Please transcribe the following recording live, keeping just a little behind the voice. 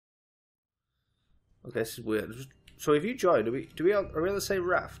Okay, this is weird. So if you join, are we on the same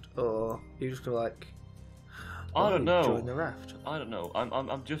raft, or are you just gonna like? I don't know. Join the raft. I don't know.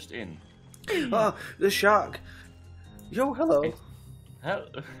 I'm just in. Oh, the shark! Yo, hello. Hello.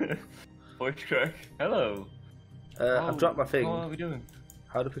 Voice crack. Hello. I've dropped my thing. How are we doing?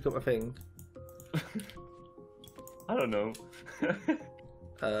 How to pick up my thing? I don't know.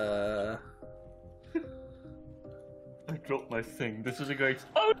 I dropped my thing. This is a great.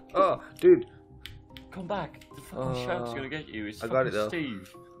 Oh, dude. Come back. The fucking shark's gonna get you. It's I got it though.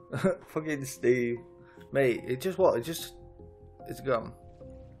 Steve. Fucking Steve. Mate, it's gone.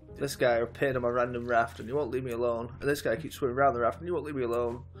 This guy appeared on my random raft and he won't leave me alone. And this guy keeps swimming around the raft and he won't leave me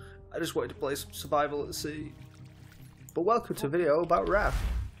alone. I just wanted to play some survival at the sea. But welcome to a video about Raft.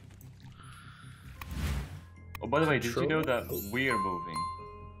 Oh, by the way, did you know that we're moving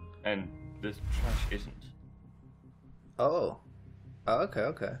and this trash isn't? Oh. Oh,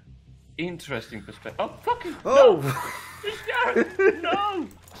 okay. Interesting perspective. Oh, fucking. Oh! No! No!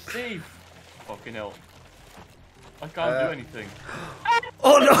 Steve! Fucking hell. I can't do anything.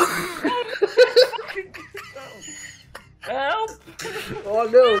 Oh no! Help! Oh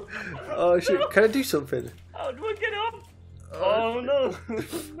no! Oh shit! Can I do something? How do I get up? Oh no!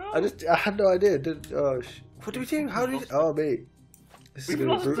 No. I had no idea. What do we do? How do we? Oh mate, this is We've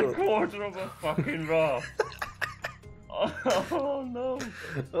gonna be lost brutal. a quarter of a fucking raft. Oh no!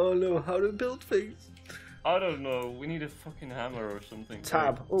 Oh no! How do we build things? I don't know. We need a fucking hammer or something.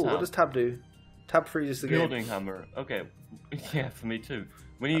 Tab. Right, Oh, what does tab do? Tab freezes the building game. hammer. Okay. Yeah, for me too.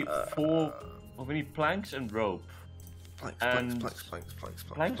 We need we need planks and rope. Planks.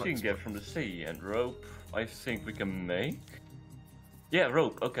 Planks we can get from the sea, and rope I think we can make. Yeah,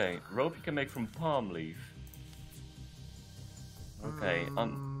 rope. Okay, rope you can make from palm leaf. Okay,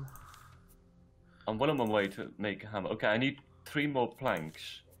 I'm well on my way to make a hammer. Okay, I need 3 more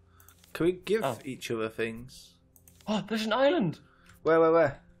planks. Can we give each other things? Oh, there's an island.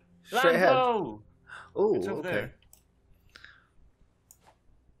 Where? Straight ahead. Oh, oh, over okay. there.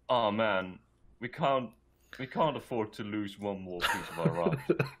 Oh man, we can't afford to lose one more piece of our raft.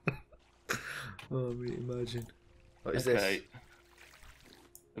 Oh, imagine. What is okay. this?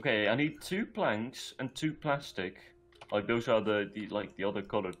 Okay, I need 2 planks and 2 plastic. Like those are the other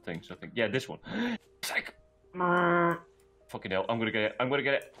colored things. I think. Yeah, this one. It's like, fucking hell! I'm gonna get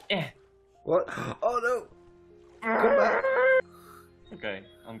it. Yeah. What? Oh no! Come back. Okay,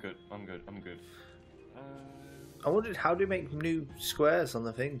 I'm good. I wondered how do you make new squares on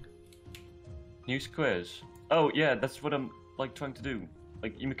the thing? New squares. Oh yeah, that's what I'm like trying to do.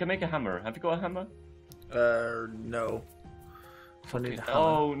 Like you can make a hammer. Have you got a hammer? No. Okay.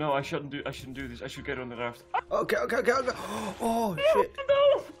 Oh no, I shouldn't do this. I should get on the raft. Okay. Oh shit.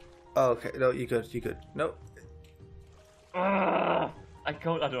 No. Oh, okay, no, you good. No. I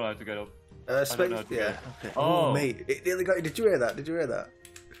don't know how to get up. Space. Yeah. Okay. Oh, mate, it nearly got you. Did you hear that?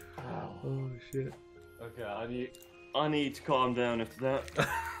 Oh shit. Okay, I need to calm down after that.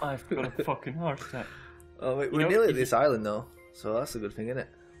 I've got a fucking heart attack. Oh wait, we're nearly at this island though, so that's a good thing, isn't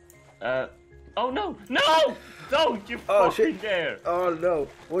it? Oh no! No! Don't you fucking dare! Oh no!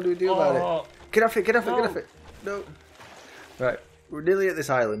 What do we do about it? Get off it! No. Right, we're nearly at this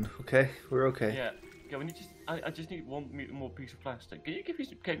island. Okay, we're okay. Yeah. Okay, I just need one more piece of plastic. Can you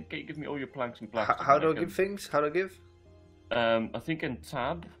give me all your planks and plastic? How do I give things? How do I give? I think in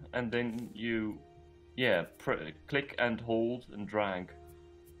tab, and then you, click and hold and drag.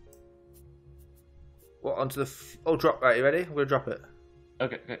 What onto the? Drop. Right, you ready? I'm gonna drop it.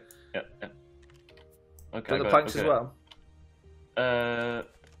 Okay. Yeah. Okay. Do the planks as well. There.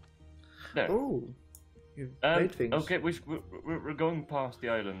 Oh, you've made things. Okay, we're going past the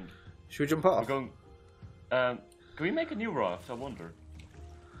island. Should we jump off? We're going. Can we make a new raft? I wonder.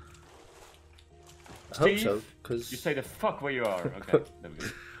 I hope so, because you say the fuck where you are. Okay, there we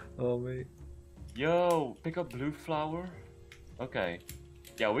go. Oh mate. Yo, pick up blue flower. Okay.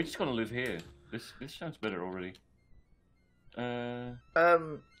 Yeah, we're just gonna live here. This sounds better already.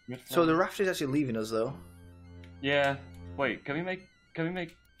 So the raft is actually leaving us though. Yeah. Wait, can we make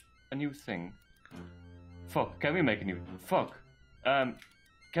a new thing? Fuck, can we make a new fuck? Can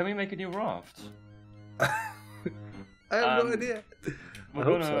we make a new raft? I have no idea.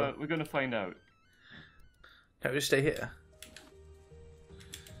 We're gonna find out. Can we just stay here?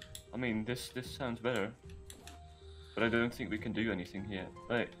 I mean, this sounds better, but I don't think we can do anything here.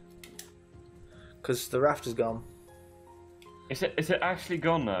 Wait. Because the raft is gone. Is it actually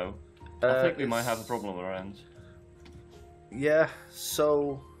gone now? I think we might have a problem around. Yeah.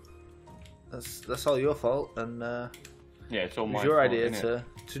 So that's all your fault, and yeah, it's all my fault. It was your fault, idea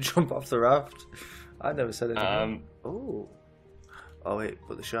to jump off the raft. I never said anything. Oh wait,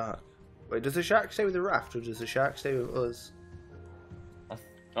 but the shark. Wait, does the shark stay with the raft, or does the shark stay with us?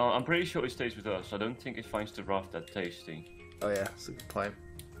 I'm pretty sure it stays with us. I don't think it finds the raft that tasty. Oh yeah, that's a good point.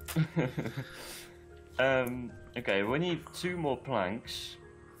 Okay, we need 2 more planks,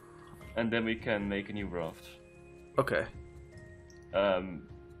 and then we can make a new raft. Okay. I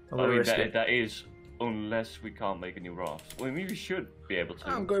mean, that is unless we can't make a new raft. Well, maybe we should be able to.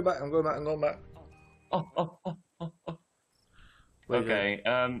 I'm going back. Oh. Okay.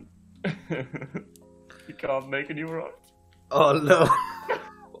 We can't make a new raft. Oh no.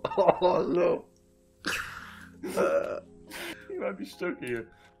 Oh no. You might be stuck here.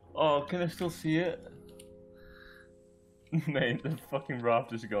 Oh, can I still see it? Mate, the fucking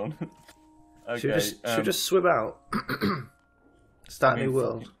raft is gone. Okay. Should we just swim out? Start a new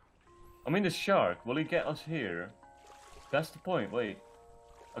world. I mean, the shark, will he get us here? That's the point. Wait.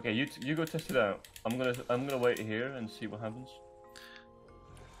 Okay, you go test it out. I'm gonna wait here and see what happens.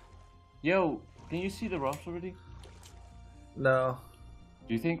 Yo, can you see the raft already? No.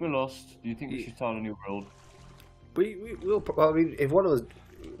 Do you think we're lost? Do you think we should start a new world? We'll. Well, I mean, if one of us,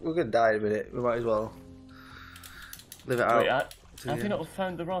 we're gonna die in a minute. We might as well live it out. Wait, have you not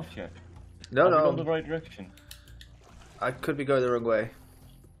found the raft yet? No, have no. we gone the right direction? I could be going the wrong way.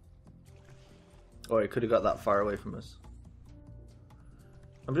 Or it could have got that far away from us.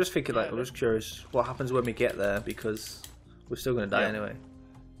 I'm just thinking, like, I'm just curious what happens when we get there, because we're still gonna die anyway.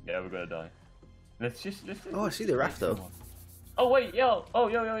 Yeah, we're gonna die. Let's Oh, I see the raft though. Oh wait, yo! Oh,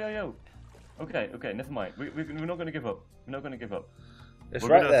 yo! Okay, never mind. We're not gonna give up. We're not gonna give up. It's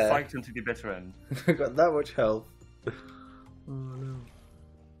we're right gonna there. fight until the bitter end. We've got that much health. Oh no.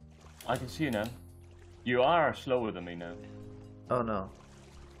 I can see you now. You are slower than me now. Oh no.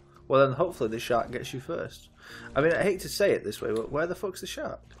 Well then, hopefully the shark gets you first. I mean, I hate to say it this way, but where the fuck's the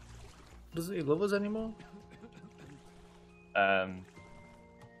shark? Doesn't he love us anymore?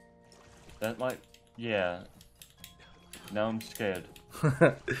 That might... Yeah. Now I'm scared.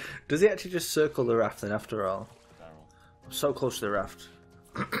 Does he actually just circle the raft then after all? I'm so close to the raft.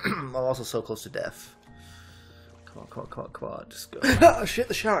 I'm also so close to death. Come on, just go. Oh shit,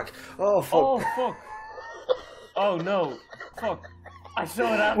 the shark! Oh fuck! Oh fuck! Oh no! Fuck! I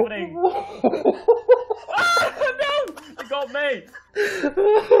saw it happening! Ah, no! You got me!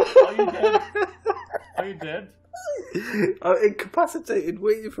 Are you dead? Are you dead? I'm incapacitated,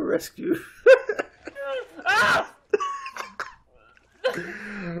 waiting for rescue. Ah!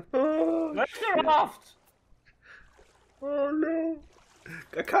 Oh, Where's the raft? Oh no!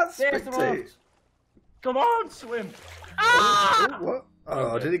 I can't There's the spectate. raft. Come on, swim! Ah! Oh, what? Oh,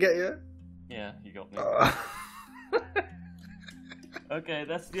 Okay. did he get you? Yeah, you got me. Oh. Okay,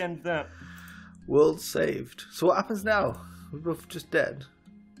 that's the end of that. World saved. So what happens now? We're both just dead.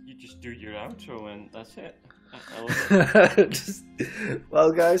 You just do your outro and that's it. I love it.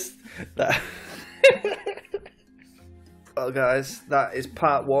 Well, guys, that is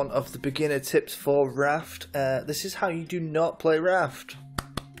part 1 of the beginner tips for Raft. This is how you do not play Raft.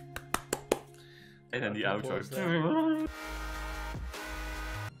 And then the outro.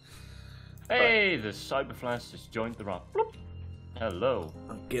 Hey, the CyberFlash has joined the raft. Bloop. Hello.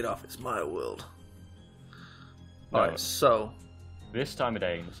 Get off, it's my world. No. Alright, so, This time it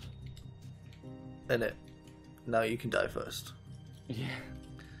aims. in it. Now you can die first. Yeah.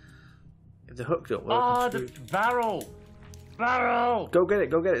 If the hook don't work, Ah, I'm the screwed. barrel! Barrel! Go get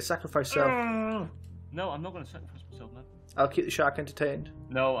it, sacrifice self. No, I'm not going to sacrifice myself, man. I'll keep the shark entertained.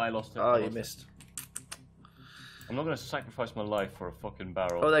 No, I lost it. Oh, I you lost it. missed. I'm not going to sacrifice my life for a fucking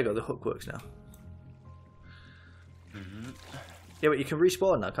barrel. Oh, there you go, the hook works now. Yeah, but you can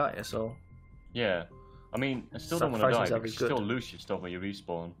respawn now, can't you? So Yeah. I mean, I still don't want to die Sacrificing because is you good. still lose your stuff when you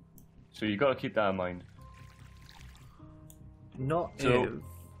respawn. So you got to keep that in mind. not So- if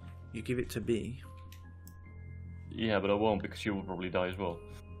you give it to me. Yeah, but I won't because you will probably die as well.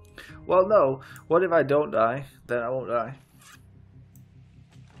 Well, no. What if I don't die? Then I won't die.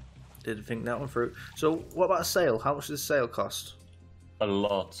 Didn't think that one through. So, what about a sail? How much does a sail cost? A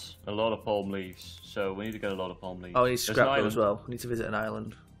lot of palm leaves. So we need to get a lot of palm leaves. Oh, we need There's an scrap wood island. as well. We need to visit an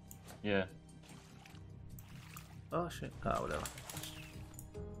island. Yeah. Oh shit. Ah, whatever.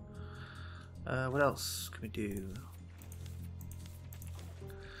 What else can we do?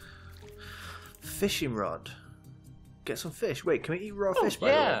 Fishing rod. Get some fish. Wait, can we eat raw fish? By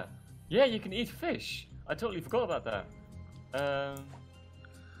the way? Yeah. Yeah, you can eat fish. I totally forgot about that.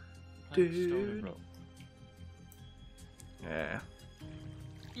 Dude. Yeah.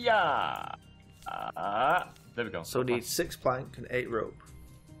 Yeah. There we go. So we need 6 plank and 8 rope.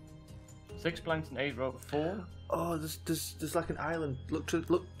 6 planks and 8 rope. 4. Oh, there's like an island.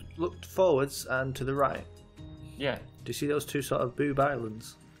 Look forwards and to the right. Yeah. Do you see those two sort of boob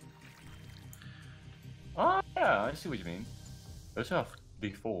islands? Ah, yeah, I see what you mean. Those have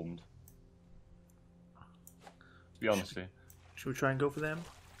deformed. To be honest here. Should we try and go for them?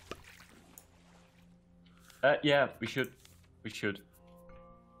 Yeah, we should. We should.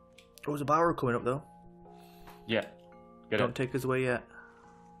 Oh, there's a barrel coming up though. Yeah. Get Don't it. take us away yet.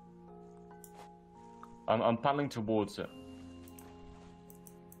 I'm paddling towards it.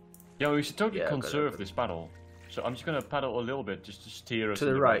 Yeah, we should totally conserve this paddle. So I'm just gonna paddle a little bit just to steer us to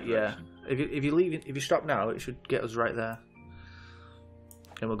in the right. Yeah. direction. If you stop now, it should get us right there,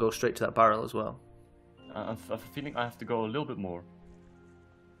 and we'll go straight to that barrel as well. I'm feeling I have to go a little bit more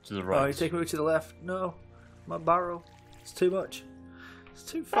to the right. Oh, you're taking me to the left. No, my barrel. It's too much. It's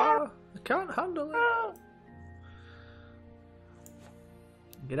too far. I can't handle it.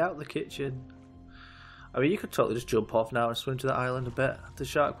 Get out of the kitchen. I mean, you could totally just jump off now and swim to the island a bit. The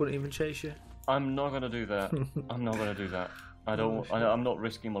shark wouldn't even chase you. I'm not gonna do that. I'm not gonna do that. I don't. I'm not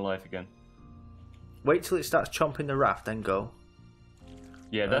risking my life again. Wait till it starts chomping the raft, then go.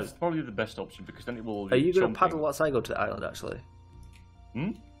 Yeah, that's probably the best option because then it will. Are you going to paddle whilst I go to the island? Actually.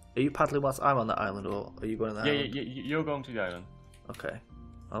 Hmm. Are you paddling whilst I'm on the island, or are you going to the island? Yeah, you're going to the island. Okay,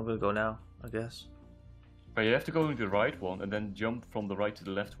 I'm going to go now, I guess. But you have to go into the right one and then jump from the right to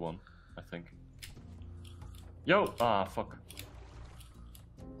the left one, I think. Yo! Ah, fuck.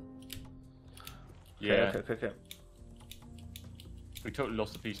 Yeah. Okay. We totally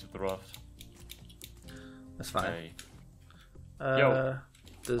lost a piece of the raft. That's fine. Hey. Yo,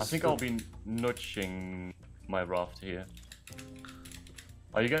 I think the... I'll be nudging my raft here.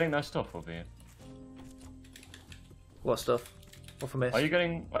 Are you getting that stuff over here? What stuff? What for me? Are you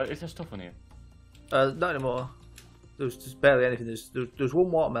getting... is there stuff on here? Not anymore. There's barely anything. There's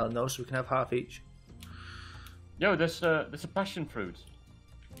one watermelon though, so we can have half each. Yo, there's a passion fruit.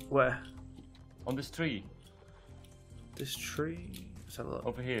 Where? On this tree. This tree? Let's have a look.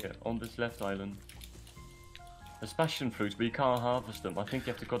 Over here, on this left island. There's passion fruits, but you can't harvest them. I think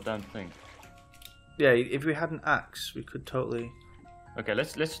you have to cut down the thing. Yeah, if we had an axe, we could totally... Okay,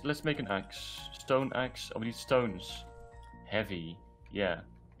 let's make an axe. Stone axe. Oh, we need stones. Heavy. Yeah,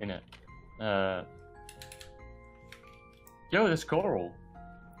 in it. Yo, there's coral.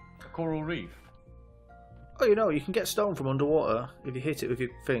 A coral reef. Oh, you know, you can get stone from underwater if you hit it with your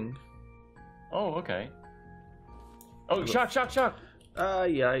thing. Oh, okay. Oh, shark!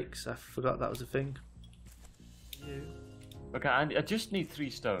 Yikes, I forgot that was a thing. Okay, and I just need 3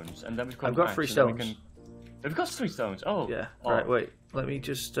 stones, and then we've got I've got 3 stones. We've got 3 stones. Oh, yeah. Oh. Right, wait. Let me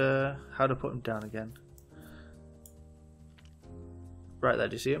just how to put them down again. Right there.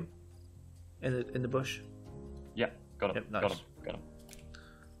 Do you see him? In the bush. Yeah, got him. Yep, nice. Got him.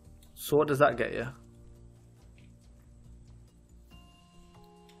 So what does that get you?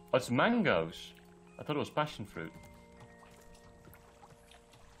 Oh, it's mangoes. I thought it was passion fruit.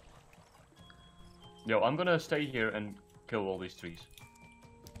 Yo, I'm gonna stay here and kill all these trees.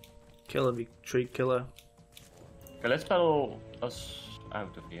 Kill him, you tree killer. Okay, let's paddle us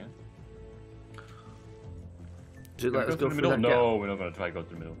out of here. Does it let us go through the through middle? that No, gap? we're not gonna try to go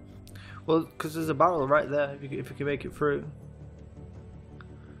through the middle. Well, because there's a barrel right there. If you can make it through.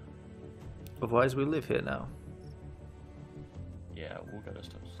 Otherwise, we live here now. Yeah, we'll get our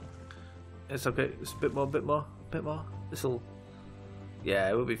stuff. It's okay. It's a bit more. This'll. Yeah,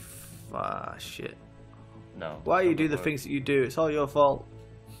 it will be. Shit. No. Why you do the things that you do? It's all your fault.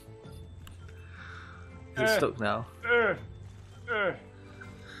 It's stuck now. There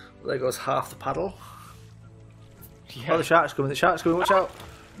goes half the paddle. Yeah. Oh, the shark's coming. Watch out.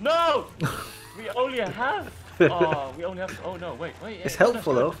 No! We only have. Oh, we only have. Oh no! Wait. It's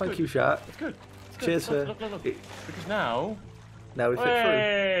helpful though. Thank you, shark. It's good. Cheers for. Look. Because now we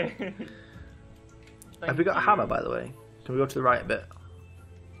fit through. Have we got a hammer, by the way? Can we go to the right a bit?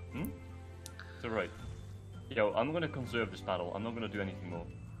 To the right. Yo, I'm gonna conserve this paddle. I'm not gonna do anything more.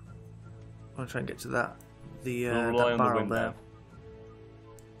 I'm gonna try and get to that. The We'll rely that on the barrel wind there. now.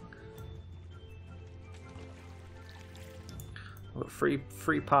 I've got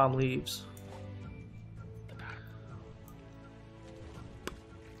three palm leaves.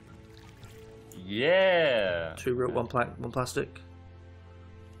 Yeah. 2 rope, 1 plank, 1 plastic.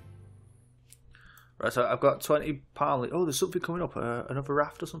 Right, so I've got 20 palm leaves. Oh, there's something coming up. Another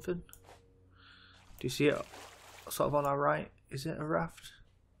raft or something. Do you see it? Sort of on our right. Is it a raft?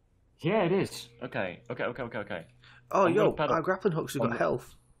 Yeah, it is. Okay. Oh, I'm yo, gonna paddle our grappling hooks have got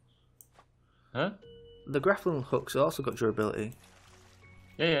health. Huh? The grappling hooks have also got durability.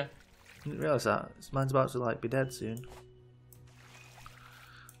 Yeah. Didn't realise that. Mine's about to like be dead soon.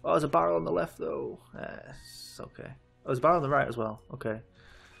 Oh, there's a barrel on the left though. It's okay. Oh, there's a barrel on the right as well. Okay.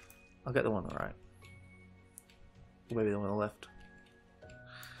 I'll get the one on the right. Or maybe the one on the left.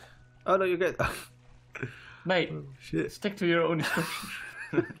 Oh no, you're good. Mate, Shit. stick to your own instructions.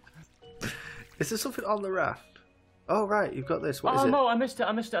 Is there something on the raft? Oh, right, you've got this. What is Oh it? no, I missed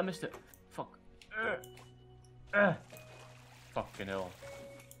it. Fuck. Fucking hell.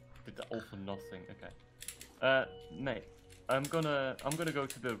 Did that all for nothing. Okay. Mate, I'm gonna go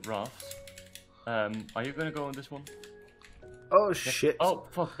to the raft. Are you gonna go on this one? Oh, shit. Oh,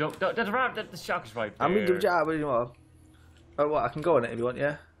 fuck. No, the shark is right there. I'm gonna give a job. What do you want? Oh, what? I can go on it if you want,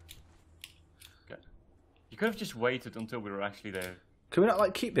 yeah? Okay. You could have just waited until we were actually there. Can we not,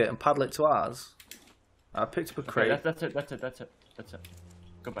 like, keep it and paddle it to ours? I picked up a crate. Okay, that's it.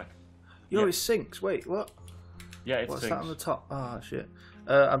 Go back. Yo, it sinks. Wait, what? Yeah, it What's sinks. that on the top? Oh, shit.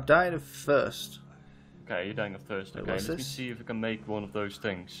 I'm dying of thirst. Okay, you're dying of thirst. Wait, Okay, what's let me this? see if we can make one of those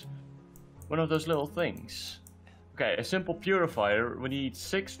things. One of those little things. Okay, a simple purifier. We need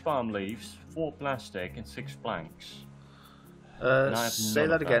 6 palm leaves, 4 plastic, and 6 planks. Say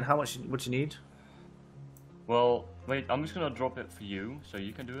that again. How much would you need? Well, wait, I'm just gonna drop it for you, so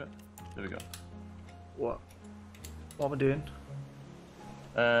you can do it. There we go. What? What am I doing?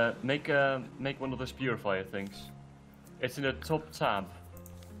 Make one of those purifier things. It's in the top tab.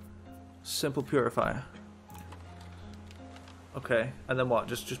 Simple purifier. Okay, and then what?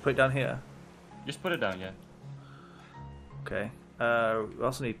 Just put it down here. Just put it down, yeah. Okay. We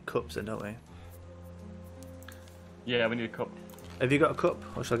also need cups then, don't we? Yeah, we need a cup. Have you got a cup,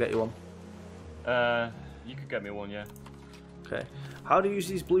 or shall I get you one? You could get me one, yeah. Okay. How do you use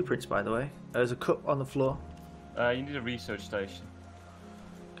these blueprints, by the way? There's a cup on the floor. You need a research station.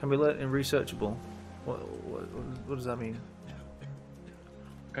 Can be learnt in researchable. What does that mean?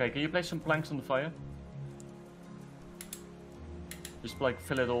 Okay, can you place some planks on the fire? Just like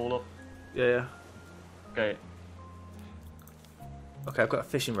fill it all up. Yeah. Okay. Okay, I've got a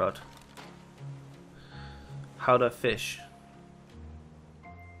fishing rod. How do I fish?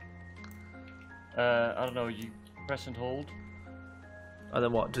 I don't know, you press and hold. And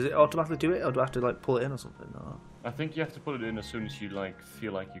then what? Does it automatically do it, or do I have to like pull it in or something? Or... I think you have to put it in as soon as you like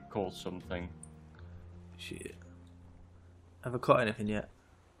feel like you caught something. Shit. Have I caught anything yet?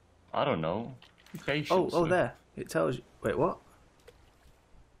 I don't know. Patience. Oh, there. It tells you. Wait, what?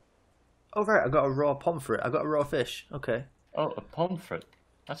 Oh, right. I got a raw pomfret. I got a raw fish. Okay. Oh, a pomfret.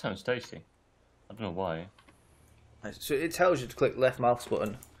 That sounds tasty. I don't know why. Nice. So it tells you to click left mouse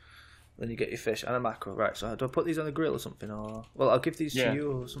button. Then you get your fish and a mackerel. Right, so do I put these on the grill or something? Or well, I'll give these to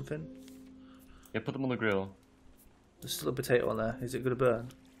you or something. Yeah, put them on the grill. There's still a potato on there. Is it going to burn?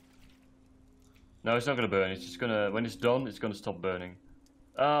 No, it's not gonna burn. It's just gonna... When it's done, it's gonna stop burning.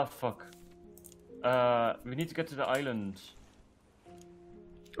 Ah, fuck. We need to get to the island.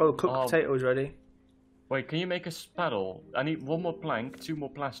 Oh, cooked potato is ready. Wait, can you make a paddle? I need 1 more plank, 2 more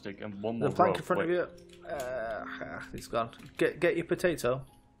plastic, and 1 more The plank rope. in front of you. It's gone. Get your potato.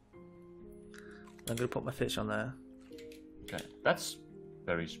 I'm going to put my fish on there. Okay, that's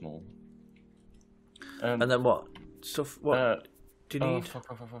very small. And then what? Stuff. What do you need? Fuck.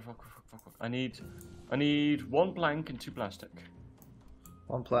 I need 1 plank and 2 plastic.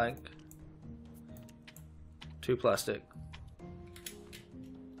 1 plank. 2 plastic.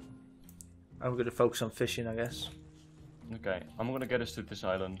 I'm going to focus on fishing, I guess. Okay, I'm gonna get us to this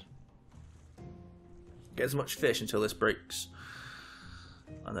island. Get as much fish until this breaks.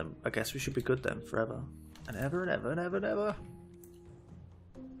 And then I guess we should be good then, forever. And ever and ever and ever and ever.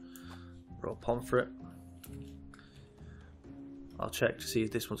 Raw pomfret. I'll check to see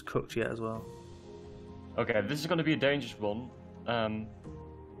if this one's cooked yet as well. Okay, this is gonna be a dangerous one.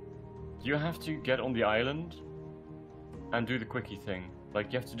 You have to get on the island and do the quickie thing.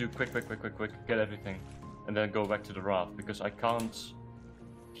 Like, you have to do quick, get everything. And then go back to the raft, because I can't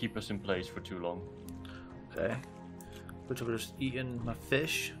keep us in place for too long. Okay. Which I've just eaten my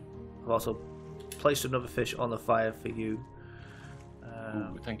fish. I've also placed another fish on the fire for you.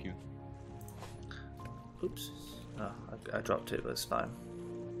 Ooh, thank you. Oops. Oh, I dropped it, but it's fine.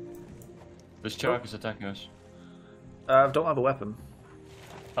 This shark is attacking us. I don't have a weapon.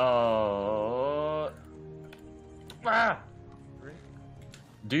 Ah!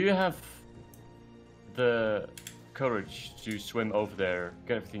 Do you have the courage to swim over there,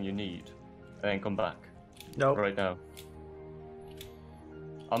 get everything you need, and then come back? No. Right now.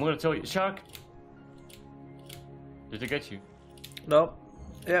 I'm gonna tell you, shark. Did it get you? No.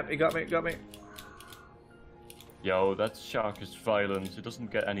 Yep, he got me. Yo, that shark is violent. It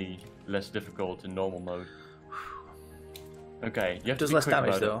doesn't get any less difficult in normal mode. Okay, you have to Does be less quick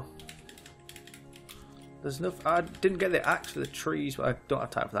damage about it. though. There's enough. I didn't get the axe for the trees, but I don't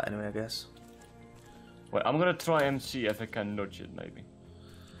have time for that anyway, I guess. Wait, I'm gonna try and see if I can nudge it, maybe.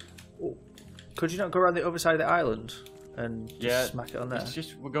 Oh. Could you not go around the other side of the island? and just Yeah, smack it on there. It's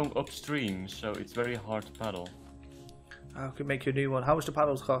just we're going upstream, so it's very hard to paddle. I could make you a new one. How much do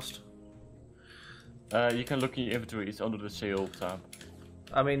paddles cost? You can look in your inventory. It's under the sail tab.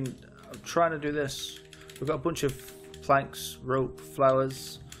 I mean, I'm trying to do this. We've got a bunch of planks, rope,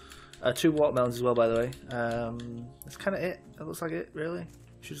 flowers, 2 watermelons as well, by the way. That's kind of it. That looks like it, really.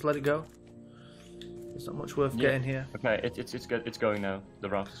 Should just let it go. There's not much worth getting here. Okay, it's going now. The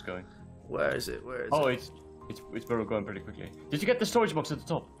raft is going. Where is it? Where is it? Oh, it's going pretty quickly. Did you get the storage box at the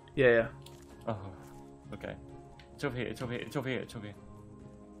top? Yeah, yeah. Oh, okay. It's over here. It's over here. It's over here. It's over here.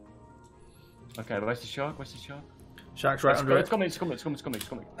 Okay, where's the shark? Where's the shark? Shark's right under it. It's coming. It's coming. It's coming. It's coming. It's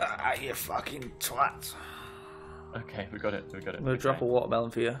coming. Ah, you fucking twat. Okay, we got it. We got it. I'm gonna drop a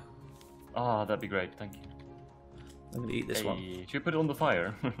watermelon for you. Ah, that'd be great. Thank you. I'm gonna eat this one. Should we put it on the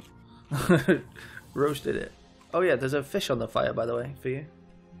fire? Roasted it. Oh yeah, there's a fish on the fire, by the way, for you.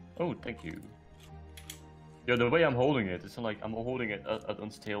 Oh, thank you. Yeah, the way I'm holding it, it's not like I'm holding it on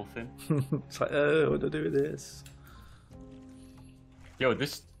its tail fin. It's like, oh, what do I do with this? Yo,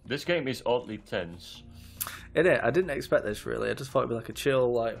 this game is oddly tense. I didn't expect this really. I just thought it'd be like a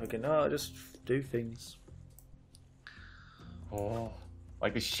chill, like fucking, oh, just do things. Oh,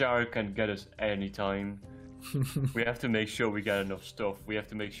 like the shark can get us anytime. We have to make sure we get enough stuff. We have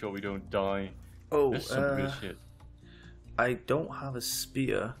to make sure we don't die. Oh, this is some good shit. I don't have a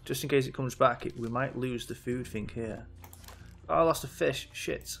spear. Just in case it comes back, we might lose the food thing here. Oh, I lost a fish.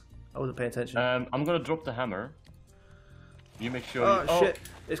 Shit. I wasn't paying attention. I'm gonna drop the hammer. You make sure. Oh, shit.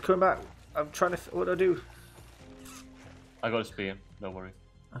 It's coming back. I'm trying to. What do I do? I got a spear. Don't worry.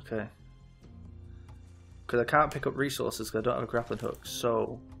 Okay. Because I can't pick up resources because I don't have a grappling hook,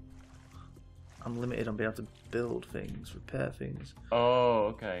 so I'm limited on being able to build things, repair things. Oh,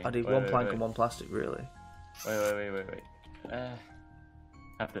 okay. I need one plank and 1 plastic, really. Wait.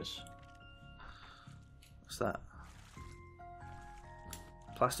 Have this. What's that?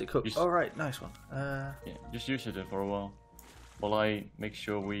 Plastic hook. Just... Oh, right, nice one. Yeah, just use it for a while. While I make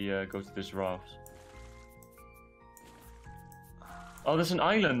sure we go to this raft. Oh, there's an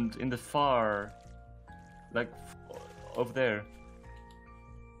island in the far... like, over there.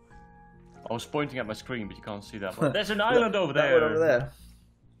 I was pointing at my screen, but you can't see that one. There's an island over there! That one over there?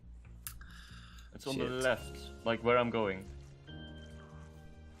 It's on the left, like where I'm going.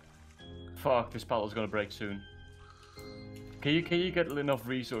 Fuck, this paddle's gonna break soon. Can you get enough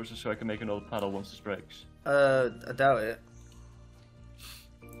resources so I can make another paddle once this breaks? I doubt it.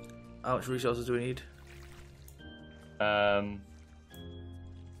 How much resources do we need? I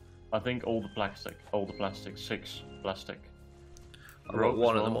think all the plastic, 6 plastic. I've got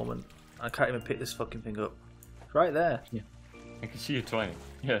 1 at the moment. I can't even pick this fucking thing up. It's right there. Yeah. I can see you trying.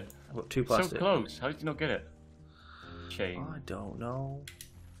 Yeah. I've got 2 plastic. So close. How did you not get it? Shame. I don't know.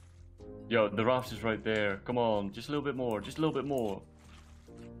 Yo, the raft is right there. Come on, just a little bit more. Just a little bit more.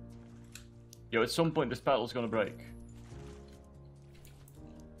 Yo, at some point this battle's gonna break.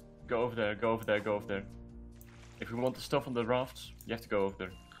 Go over there. Go over there. Go over there. If we want the stuff on the rafts, you have to go over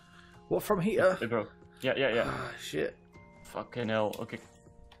there. What, from here? It broke. Yeah. Ah, shit. Fucking hell. Okay.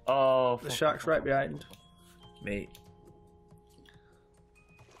 Oh, the shark's right behind me.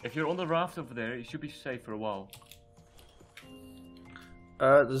 If you're on the raft over there, you should be safe for a while.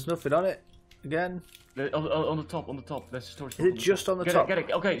 There's nothing on it. Again. On the top. There's a storage. Is it just on the top? Get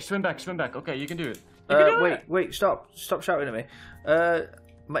it. Okay, swim back. Okay, you can do it. Wait, stop shouting at me.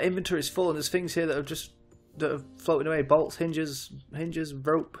 My inventory is full and there's things here that are floating away. Bolts, hinges,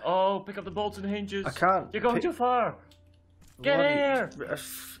 rope. Oh, pick up the bolts and hinges. I can't. You're going too far. Get here!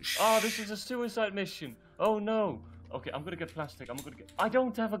 Oh, this is a suicide mission. Oh no. Okay, I'm gonna get plastic. I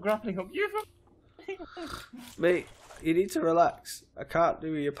don't have a grappling hook. Mate, you need to relax. I can't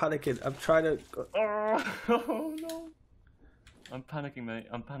do it. You're panicking. I'm trying to. Oh no. I'm panicking, mate.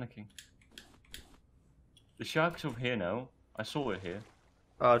 I'm panicking. The shark's over here now. I saw it here.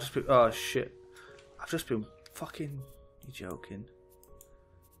 Oh shit. I've just been fucking. You joking?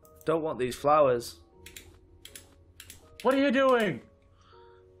 Don't want these flowers. What are you doing?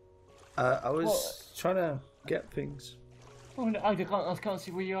 I was trying to get things. Oh no, I can't see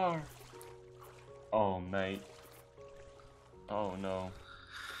where you are. Oh mate. Oh no.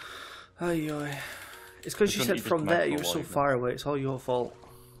 Ay. It's because you said from there you were so far away. It's all your fault.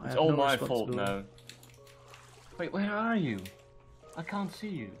 It's all my fault now. Wait, where are you? I can't see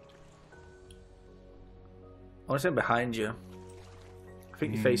you. I want to say behind you. I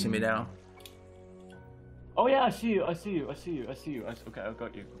think you're facing me now. Oh yeah, I see you. Okay, I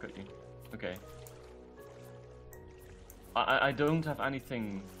got you. Okay. I don't have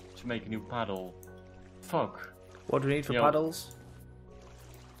anything to make a new paddle. Fuck. What do we need for paddles?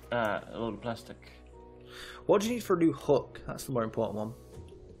 A lot of plastic. What do you need for a new hook? That's the more important one.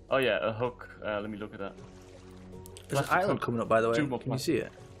 Oh yeah, a hook. Let me look at that. There's an Plastic island hook. coming up, by the way. Two more Can you plastic. see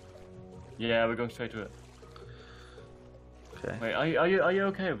it? Yeah, we're going straight to it. Okay. Wait, are you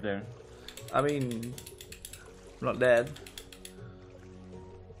okay over there? I mean, I'm not dead.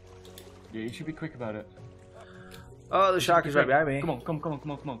 Yeah, you should be quick about it. Oh, the shark is right behind me. Come on,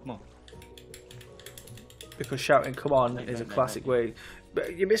 come on. Because shouting "come on" Mate, is a mate, classic way.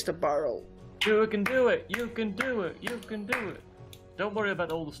 But you missed a barrel. You can do it. You can do it. You can do it. Don't worry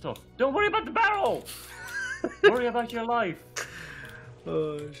about all the stuff. Don't worry about the barrel. Worry about your life.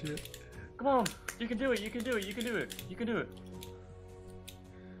 Oh shit. Come on. You can do it. You can do it. You can do it. You can do it.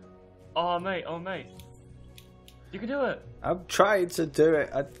 Oh mate. Oh mate. You can do it. I'm trying to do it.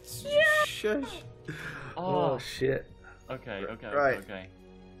 Shush. Oh. Oh shit. Okay. Okay. Right. Okay.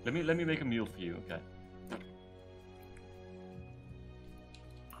 Let me make a meal for you. Okay.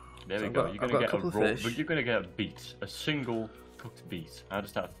 There we go. You're gonna get a raw. But you're gonna get a beet. A single cooked beet. How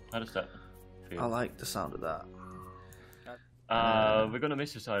does that feel? I like the sound of that. We're gonna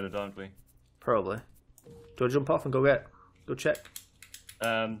miss this island, aren't we? Probably. Do I jump off and go check?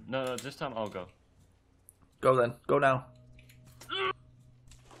 No, this time I'll go. Go then. Go now.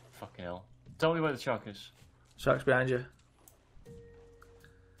 Fucking hell. Tell me where the shark is. Shark's behind you.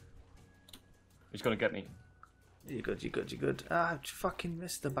 He's gonna get me. You're good, you're good, you're good. Ah, I fucking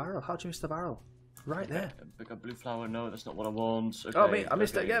missed the barrel. How'd you miss the barrel? Right there. Pick up blue flower. No, that's not what I want. Okay, Oh, mate, I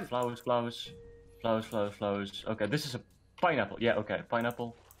missed it again. Flowers. Okay, this is a pineapple. Yeah, okay,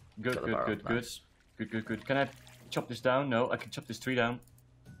 pineapple. Good. Got the barrel. Nice. Good. Can I chop this down? No, I can chop this tree down.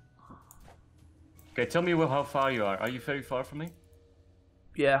 Okay, tell me how far you are. Are you very far from me?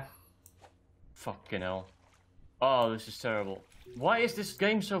 Yeah. Fucking hell. Oh, this is terrible. Why is this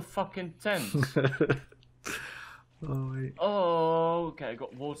game so fucking tense? Oh, wait. Oh, okay, I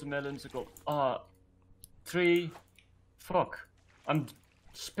got watermelons, I got, tree. Fuck. I'm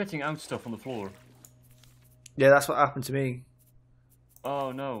spitting out stuff on the floor. Yeah, that's what happened to me.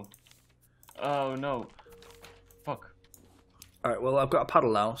 Oh no. Oh no. Fuck. Alright, well, I've got a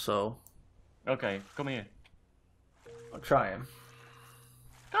paddle now, so Okay, come here. I'll try him.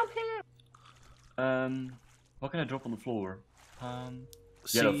 Come here! What can I drop on the floor?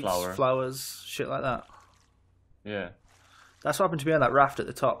 Seeds, Yellow flower. flowers, shit like that. Yeah. That's what happened to me on that raft at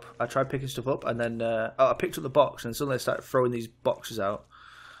the top. I tried picking stuff up, and then I picked up the box, and suddenly I started throwing these boxes out.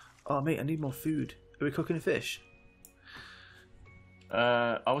 Oh, mate, I need more food. Are we cooking a fish?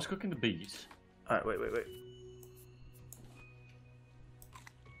 I was cooking the bees. Alright, wait.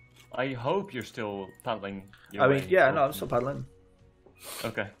 I hope you're still paddling your I way. mean, yeah, no, I'm still paddling.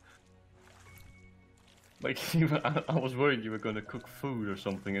 Okay. Like, I was worried you were gonna cook food or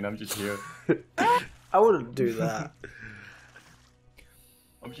something, and I'm just here. I wouldn't do that.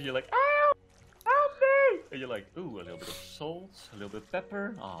 I'm sure you're like, ow! Help me! And you're like, ooh, a little bit of salt, a little bit of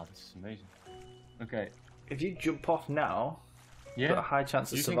pepper. Ah, this is amazing. Okay. If you jump off now, Yeah. you've got a high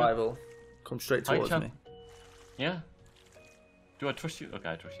chance of You think survival. Come straight High towards chan- me. Yeah. Do I trust you?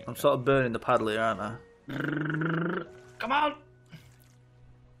 Okay, I trust you. I'm Okay. sort of burning the paddle here, aren't I? Come on!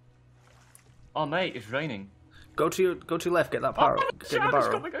 Oh, mate, it's raining. Go to your left, get that barrel. Oh, Get the shark is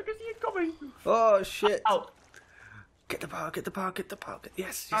barrel. coming! I can see it coming! Oh shit! Ow! Get the barrel, get the barrel, get the barrel.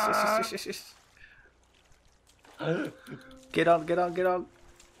 Yes. Get on.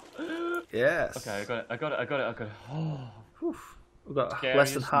 Yes. Okay, I got it. Oh, Whew. We've got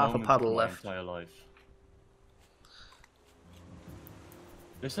less than scariest half a moment paddle of my left. entire life.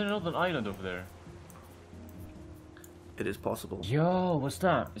 Is there another island over there? It is possible. Yo, what's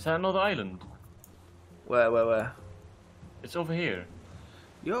that? Is that another island? Where? It's over here.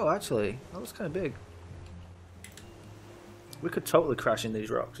 Yo, actually, that was kind of big. We could totally crash in these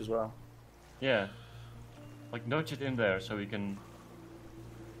rocks as well. Yeah. Like, nudge it in there so we can...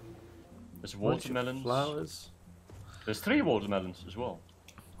 There's watermelons. Flowers. There's 3 watermelons as well.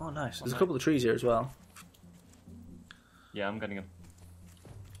 Oh, nice. There's a couple of trees here as well. Yeah, I'm getting them.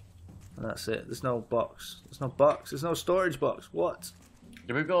 And that's it. There's no box. There's no storage box. What?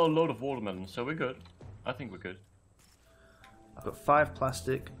 Yeah, we've got a load of watermelons, so we're good. I think we're good. I've got 5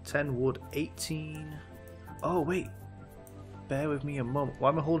 plastic, 10 wood, 18... Oh, wait. Bear with me a moment. Why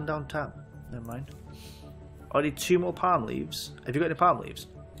am I holding down tab? Never mind. I need 2 more palm leaves. Have you got any palm leaves?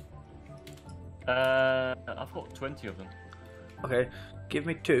 I've got 20 of them. Okay, give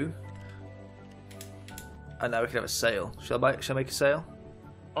me 2. And now we can have a sail. Shall I make a sail?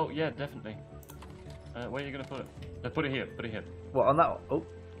 Oh, yeah, definitely. Where are you going to put it? No, put it here, What, on that one? Oh, you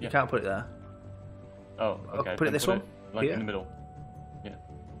Yeah. can't put it there. Oh, okay. put it then this one? Like Here? in the middle. Yeah.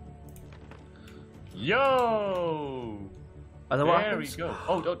 Yo! And then what There we happens? go.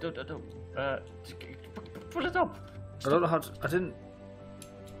 Oh, don't. pull it up. I don't know how to... I didn't...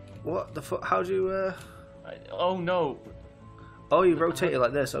 What the fuck? How do you... Oh no. Oh, you rotate it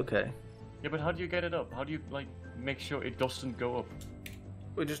like this, okay. Yeah, but how do you get it up? How do you, like, make sure it doesn't go up?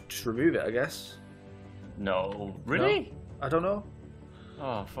 We just remove it, I guess. No. Really? No? I don't know.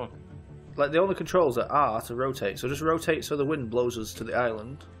 Oh, fuck. Like, the only controls are R to rotate, so just rotate so the wind blows us to the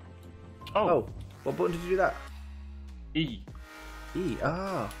island. Oh. What button did you do that? E. E,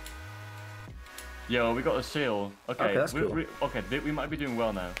 ah. Yo, we got a sail. Okay, that's cool. We might be doing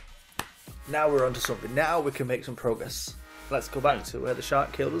well now. Now we're onto something. Now we can make some progress. Let's go back to where the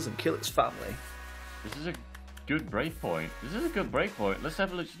shark killed us and kill its family. This is a good break point. This is a good break point. Let's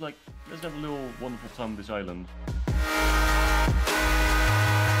have a little wonderful time on this island.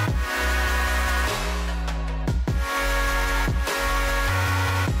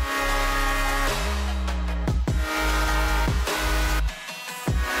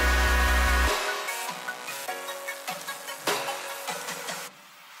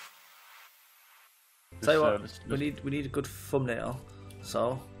 Tell you what, we need a good thumbnail.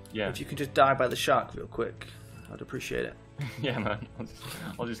 So yeah, if you can just die by the shark real quick, I'd appreciate it. Yeah, man.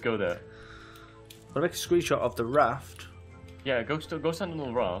 I'll just go there. I'm gonna make a screenshot of the raft. Yeah, go stand on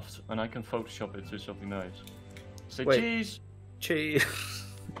the raft, and I can Photoshop it to something nice. Say Wait. cheese. Cheese.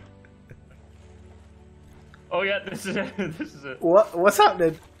 Oh yeah, this is it. This is it. What's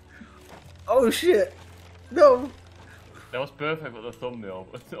happening? Oh shit! No. That was perfect for the thumbnail,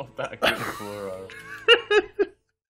 but not that good for.